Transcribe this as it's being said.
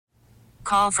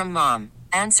Call from mom.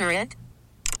 Answer it.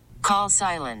 Call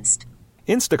silenced.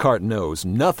 Instacart knows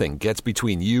nothing gets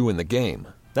between you and the game.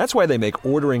 That's why they make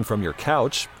ordering from your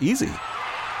couch easy.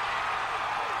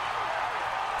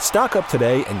 Stock up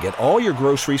today and get all your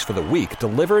groceries for the week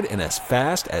delivered in as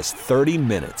fast as 30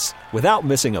 minutes without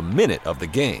missing a minute of the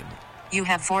game. You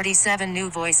have 47 new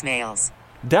voicemails.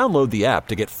 Download the app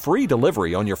to get free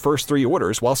delivery on your first 3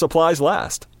 orders while supplies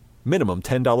last. Minimum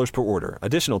 $10 per order.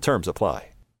 Additional terms apply.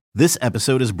 This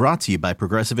episode is brought to you by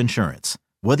Progressive Insurance.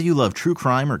 Whether you love true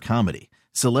crime or comedy,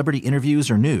 celebrity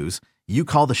interviews or news, you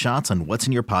call the shots on what's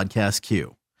in your podcast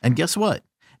queue. And guess what?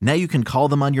 Now you can call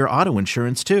them on your auto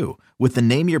insurance too with the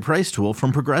Name Your Price tool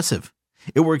from Progressive.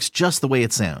 It works just the way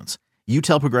it sounds. You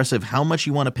tell Progressive how much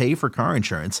you want to pay for car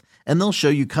insurance, and they'll show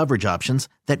you coverage options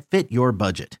that fit your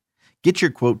budget. Get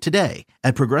your quote today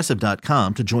at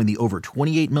Progressive.com to join the over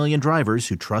 28 million drivers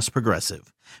who trust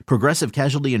Progressive. Progressive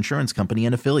Casualty Insurance Company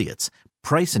and Affiliates.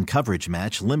 Price and coverage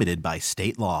match limited by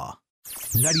state law.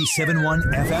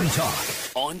 97.1 FM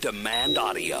Talk. On demand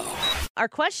audio. Our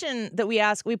question that we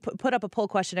ask, we put up a poll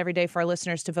question every day for our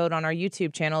listeners to vote on our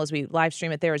YouTube channel as we live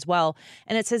stream it there as well.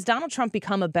 And it says, Donald Trump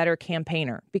become a better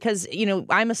campaigner? Because, you know,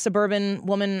 I'm a suburban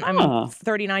woman. I'm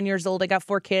 39 years old. I got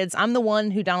 4 kids. I'm the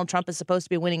one who Donald Trump is supposed to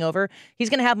be winning over. He's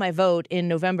going to have my vote in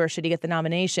November should he get the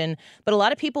nomination. But a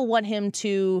lot of people want him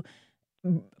to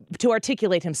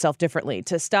articulate himself differently,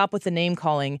 to stop with the name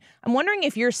calling. I'm wondering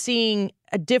if you're seeing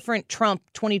a different Trump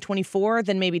 2024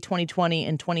 than maybe 2020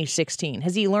 and 2016.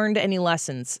 Has he learned any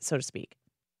lessons, so to speak?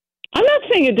 I'm not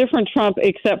seeing a different Trump,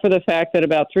 except for the fact that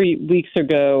about 3 weeks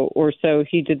ago or so,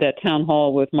 he did that town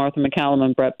hall with Martha McCallum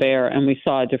and Brett Baer, and we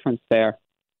saw a difference there.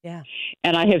 Yeah.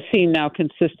 And I have seen now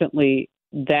consistently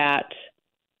that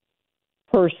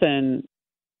person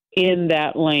in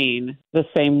that lane the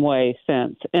same way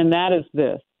since. And that is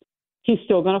this. He's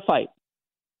still going to fight.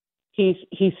 He's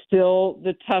still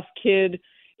the tough kid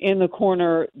in the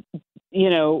corner, you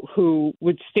know, who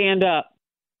would stand up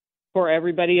for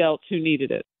everybody else who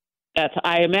needed it. That's,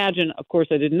 I imagine, of course,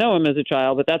 I didn't know him as a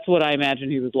child, but that's what I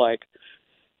imagine he was like.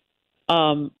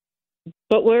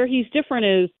 But where he's different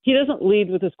is he doesn't lead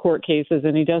with his court cases,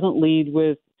 and he doesn't lead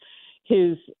with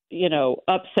his, you know,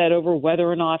 upset over whether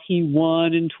or not he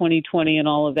won in 2020 and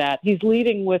all of that. He's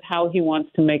leading with how he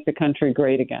wants to make the country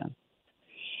great again.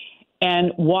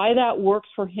 And why that works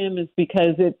for him is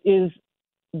because it is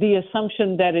the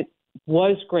assumption that it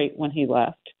was great when he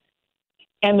left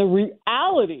and the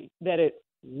reality that it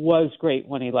was great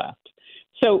when he left.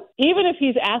 So even if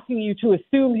he's asking you to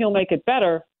assume he'll make it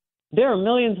better, there are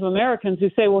millions of Americans who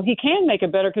say, well, he can make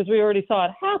it better because we already saw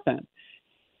it happen.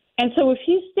 And so if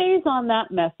he stays on that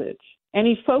message and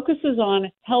he focuses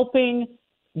on helping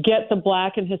get the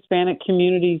Black and Hispanic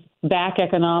communities back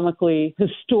economically,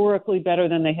 historically better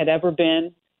than they had ever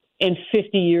been in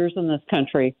 50 years in this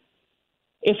country,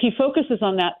 if he focuses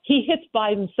on that, he hits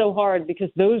Biden so hard because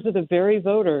those are the very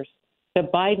voters that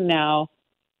Biden now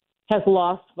has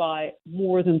lost by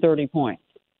more than 30 points.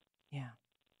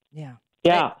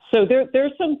 Yeah. So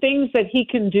there's some things that he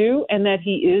can do and that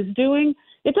he is doing.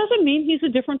 It doesn't mean he's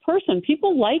a different person.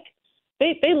 People like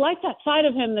they like that side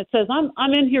of him that says,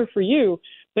 I'm in here for you.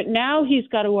 But now he's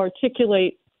got to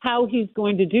articulate how he's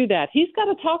going to do that. He's got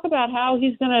to talk about how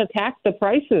he's going to attack the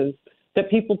prices that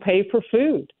people pay for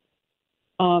food.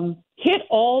 Hit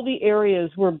all the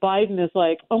areas where Biden is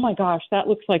like, oh, my gosh, that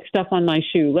looks like stuff on my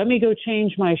shoe. Let me go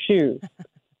change my shoes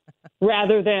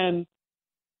rather than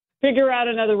figure out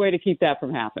another way to keep that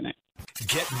from happening.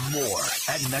 Get more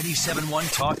at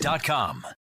 971talk.com.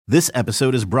 This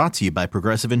episode is brought to you by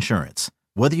Progressive Insurance.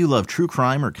 Whether you love true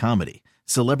crime or comedy,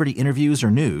 celebrity interviews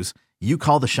or news, you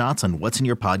call the shots on what's in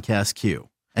your podcast queue.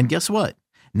 And guess what?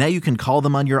 Now you can call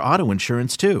them on your auto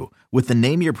insurance too with the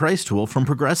Name Your Price tool from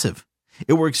Progressive.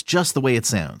 It works just the way it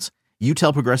sounds. You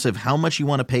tell Progressive how much you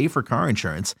want to pay for car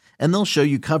insurance, and they'll show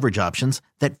you coverage options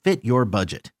that fit your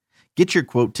budget. Get your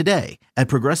quote today at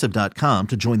Progressive.com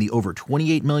to join the over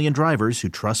 28 million drivers who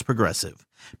trust Progressive.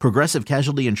 Progressive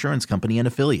Casualty Insurance Company and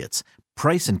Affiliates.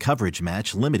 Price and coverage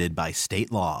match limited by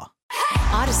state law.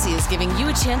 Odyssey is giving you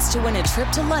a chance to win a trip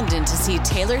to London to see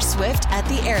Taylor Swift at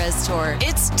the Eras Tour.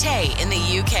 It's Tay in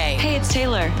the UK. Hey, it's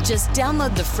Taylor. Just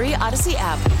download the free Odyssey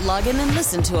app, log in and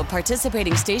listen to a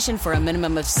participating station for a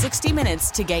minimum of 60 minutes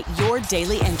to get your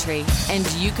daily entry. And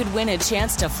you could win a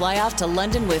chance to fly off to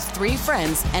London with 3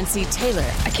 friends and see Taylor.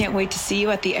 I can't wait to see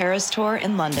you at the Eras Tour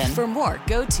in London. For more,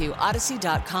 go to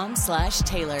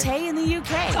odyssey.com/Taylor. Tay in the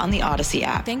UK. It's on the Odyssey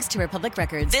app. Thanks to Republic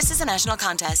Records. This is a national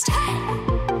contest.